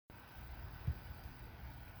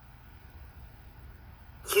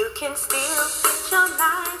You can still get your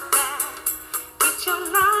life back. Get your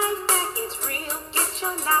life back. It's real. Get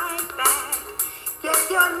your life back. Get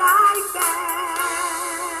your life back.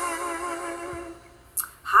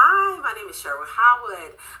 Hi, my name is Cheryl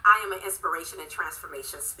Howard. I am an inspiration and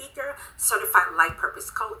transformation speaker, certified life purpose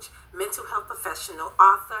coach, mental health professional,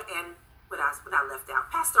 author, and what I left out,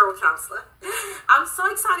 pastoral counselor. I'm so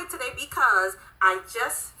excited today because I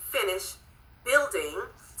just finished building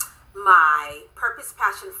my Purpose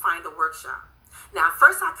Passion Finder workshop. Now,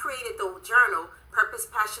 first I created the journal, Purpose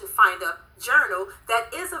Passion Finder Journal,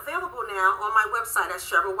 that is available now on my website at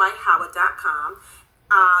CherylWhiteHoward.com.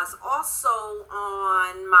 It's also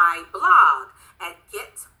on my blog at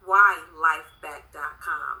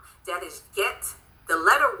GetYLifeback.com. That is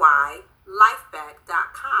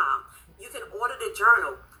GetYLifeback.com. You can order the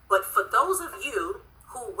journal, but for those of you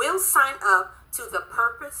who will sign up to the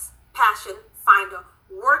Purpose Passion Finder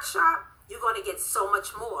workshop, you're going to get so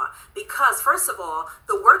much more, because first of all,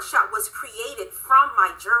 the workshop was created from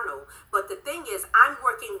my journal, but the thing is, I'm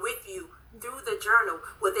working with you through the journal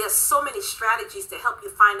where there's so many strategies to help you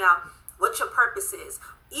find out what your purpose is,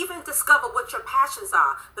 even discover what your passions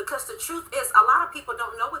are, because the truth is, a lot of people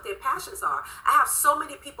don't know what their passions are. I have so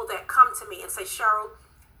many people that come to me and say, Cheryl,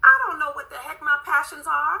 I don't know what the heck my passions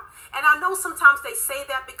are. And I know sometimes they say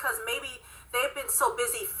that because maybe they've been so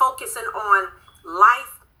busy focusing on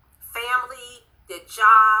life, family, their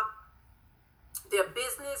job, their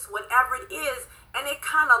business, whatever it is, and they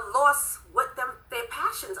kind of lost what their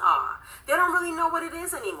passions are. They don't really know what it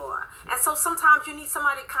is anymore. And so sometimes you need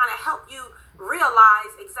somebody to kind of help you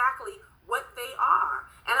realize exactly what they are.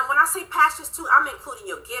 And when I say passions too, I'm including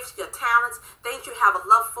your gifts, your talents, things you have a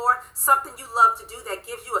love for, something you love to do that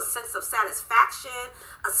gives you a sense of satisfaction,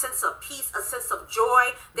 a sense of peace, a sense of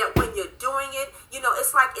joy, that when you're doing it,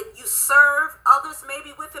 it's like you serve others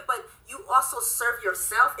maybe with it, but you also serve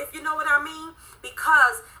yourself, if you know what I mean.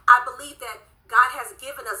 Because I believe that God has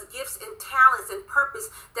given us gifts and talents and purpose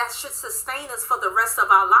that should sustain us for the rest of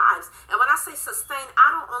our lives. And when I say sustain, I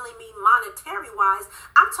don't only mean monetary wise.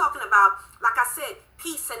 I'm talking about, like I said,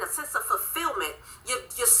 peace and a sense of fulfillment.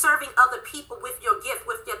 You're serving other people with your gift,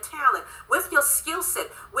 with your talent, with your skill set,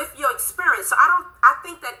 with your experience. So I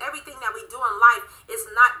think that everything that we do in life is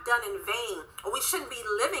not done in vain, or we shouldn't be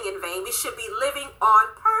living in vain. We should be living on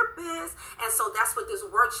purpose. And so that's what this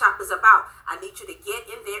workshop is about. I need you to get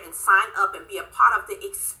in there and sign up and be a part of the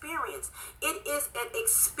experience. It is an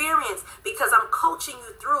experience because I'm coaching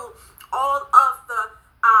you through all of the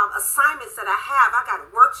assignments that I have. I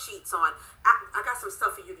got worksheets on. I got some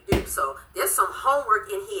stuff for you to do. So there's some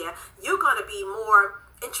homework in here. You're going to be more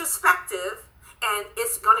introspective, and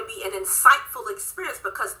it's going to be an insightful experience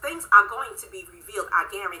because things are going to be revealed, I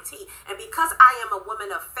guarantee. And because I am a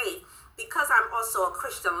woman of faith, because I'm also a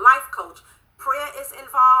Christian life coach, prayer is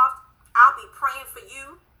involved. I'll be praying for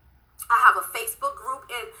you. I have a Facebook group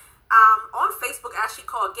on Facebook actually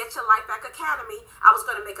called Get Your Life Back Academy. I was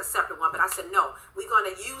going to make a separate one, but I said no. We're going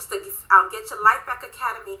to use the Get Your Life Back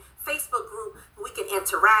Academy Facebook group. We can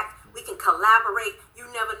interact. We can collaborate. You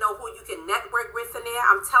never know who you can network with in there.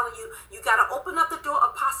 I'm telling you, you got to open up the door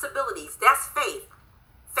of possibilities. That's faith.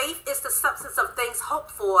 Faith is the substance of things hoped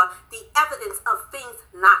for, the evidence of things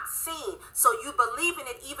not seen. So you believe in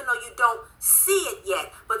it even though you don't see it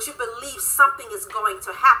yet, but you believe something is going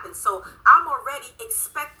to happen. So I'm already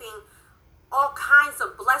expecting all kinds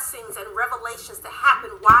of blessings and revelations to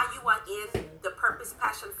happen while you are in the Purpose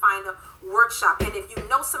Passion Finder workshop. And if you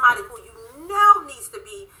know somebody who you know needs to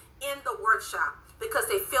be in the workshop because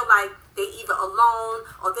they feel like they're either alone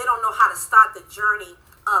or they don't know how to start the journey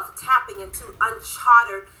of tapping into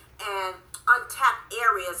uncharted and untapped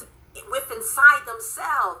areas inside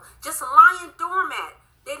themselves, just lying dormant.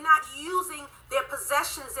 They're not using their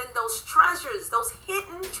possessions and those treasures, those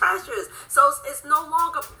hidden treasures. So it's no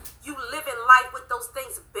longer you living life with those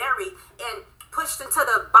things buried and pushed into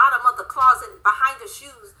the bottom of the closet behind the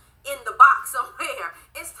shoes in the box somewhere.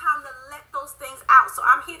 It's time to let those things out. So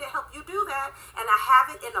I'm here to help you do that. And I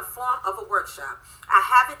have it in the form of a workshop. I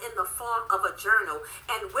have it in the form of a journal.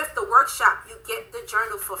 And with the workshop, you get the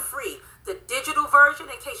journal for free. The digital version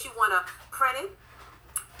in case you want to print it.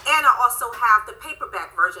 And I also have the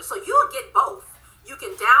paperback version. So you'll get both. You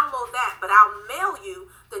can download that, but I'll mail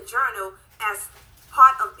you the journal as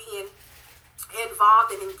part of being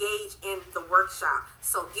involved and engaged in the workshop.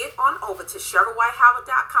 So get on over to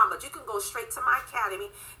CherylWhiteHoward.com, but you can go straight to my academy,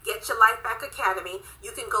 Get Your Life Back Academy.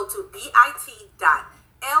 You can go to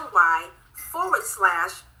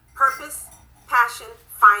bit.ly/Purpose Passion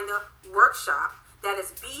Finder Workshop. That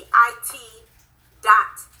is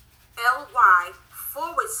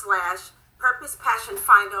bit.ly/Purpose Purpose Passion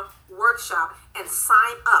Finder workshop and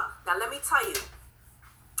sign up. Now, let me tell you,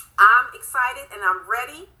 I'm excited and I'm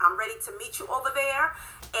ready. I'm ready to meet you over there.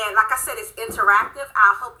 And like I said, it's interactive.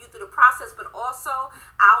 I'll help you through the process, but also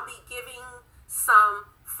I'll be giving some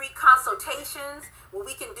free consultations where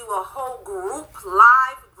we can do a whole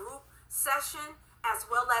live group session, as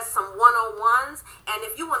well as some one-on-ones. And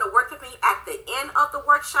if you want to work with me at the end of the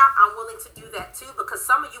workshop, I'm willing to do that too, because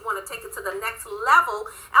some of you want to take it to the next level.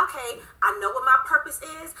 Okay, I know what my purpose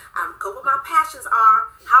is. I know what my passions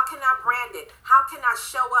are. How can I brand it? How can I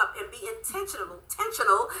show up and be intentional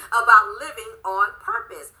about living on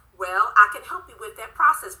purpose? Well, I can help you with that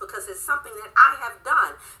process because it's something that I have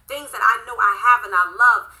done, things that I know I have and I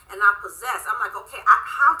love and I possess. I'm like, okay,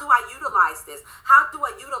 how do I utilize this? How do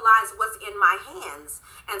I utilize what's in my hands?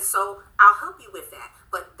 And so I'll help you with that.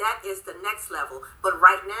 But that is the next level. But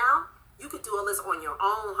right now, you could do all this on your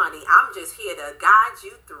own, honey. I'm just here to guide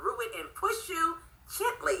you through it and push you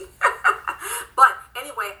gently. But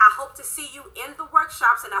anyway, I hope to see you in the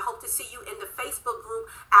workshops, and I hope to see you in the Facebook group.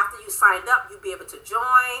 After you signed up, you'll be able to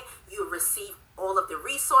join. You'll receive all of the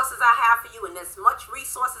resources I have for you, and there's much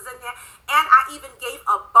resources in there. And I even gave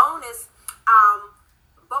a bonus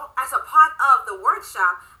as a part of the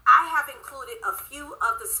workshop. I have included a few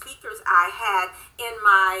of the speakers I had in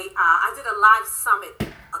my, I did a live summit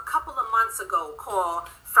a couple of months ago called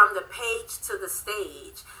From the Page to the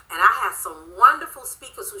Stage. And I had some wonderful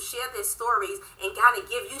speakers who share their stories and kind of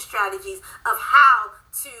give you strategies of how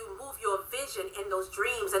to move your vision and those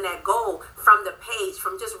dreams and that goal from the page,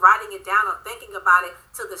 from just writing it down or thinking about it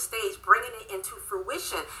to the stage, bringing it into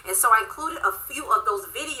fruition. And so I included a few of those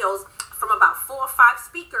videos from about 4 or 5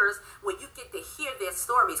 speakers where you get to hear their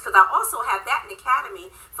stories. Because I also have that in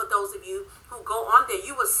Academy for those of you who go on there.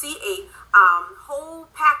 You will see a whole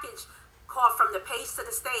package called From the Page to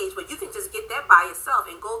the Stage, but you can just get that by yourself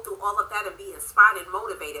and go through all of that and be inspired and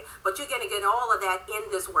motivated. But you're going to get all of that in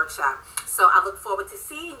this workshop. So I look forward to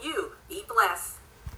seeing you. Be blessed.